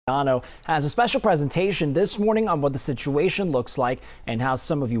Giuliano has a special presentation this morning on what the situation looks like and how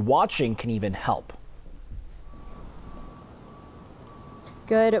some of you watching can even help.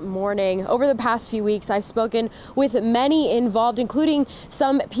 Good morning. Over the past few weeks, I've spoken with many involved, including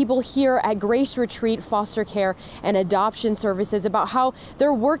some people here at Grace Retreat Foster Care and Adoption Services, about how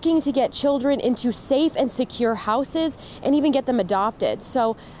they're working to get children into safe and secure houses and even get them adopted.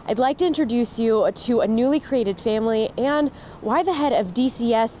 So I'd like to introduce you to a newly created family and why the head of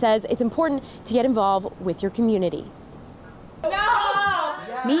DCS says it's important to get involved with your community. No!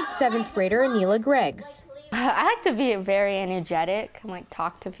 Meet 7th grader Anila Greggs. I like to be very energetic and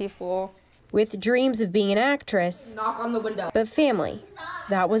talk to people. With dreams of being an actress, knock on the window. But family,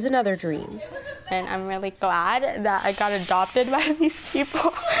 that was another dream. And I'm really glad that I got adopted by these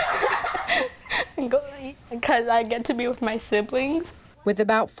people because I get to be with my siblings. With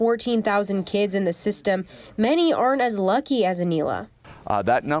about 14,000 kids in the system, many aren't as lucky as Anila.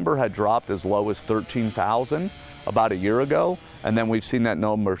 That number had dropped as low as 13,000 about a year ago, and then we've seen that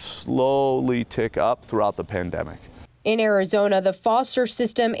number slowly tick up throughout the pandemic. In Arizona, the foster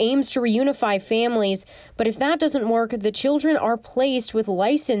system aims to reunify families, but if that doesn't work, the children are placed with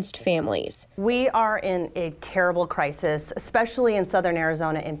licensed families. We are in a terrible crisis, especially in southern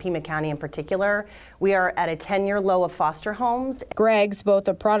Arizona, in Pima County in particular. We are at a 10-year low of foster homes. Greggs, both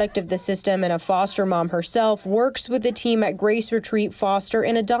a product of the system and a foster mom herself, works with the team at Grace Retreat Foster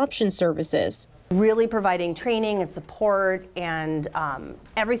and Adoption Services. Really providing training and support and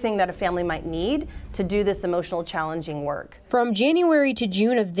everything that a family might need to do this emotional, challenging work. From January to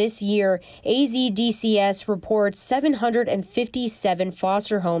June of this year, AZDCS reports 757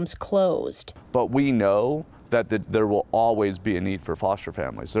 foster homes closed. But we know that there will always be a need for foster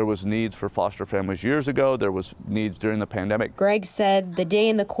families. There was needs for foster families years ago. There was needs during the pandemic. Greggs said the day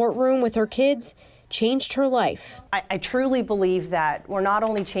in the courtroom with her kids changed her life. I truly believe that we're not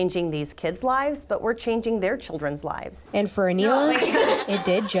only changing these kids' lives, but we're changing their children's lives. And for Anila, it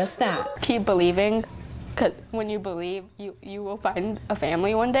did just that. Keep believing, because when you believe, you will find a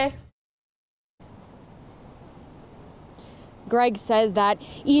family one day. Greggs says that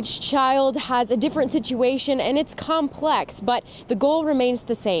each child has a different situation and it's complex, but the goal remains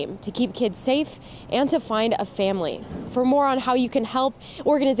the same: to keep kids safe and to find a family. For more on how you can help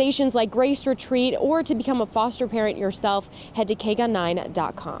organizations like Grace Retreat or to become a foster parent yourself, head to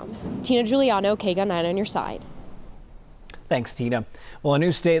kgun9.com. Tina Giuliano, KGUN9 on your side. Thanks, Tina. Well, a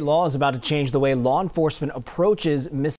new state law is about to change the way law enforcement approaches missing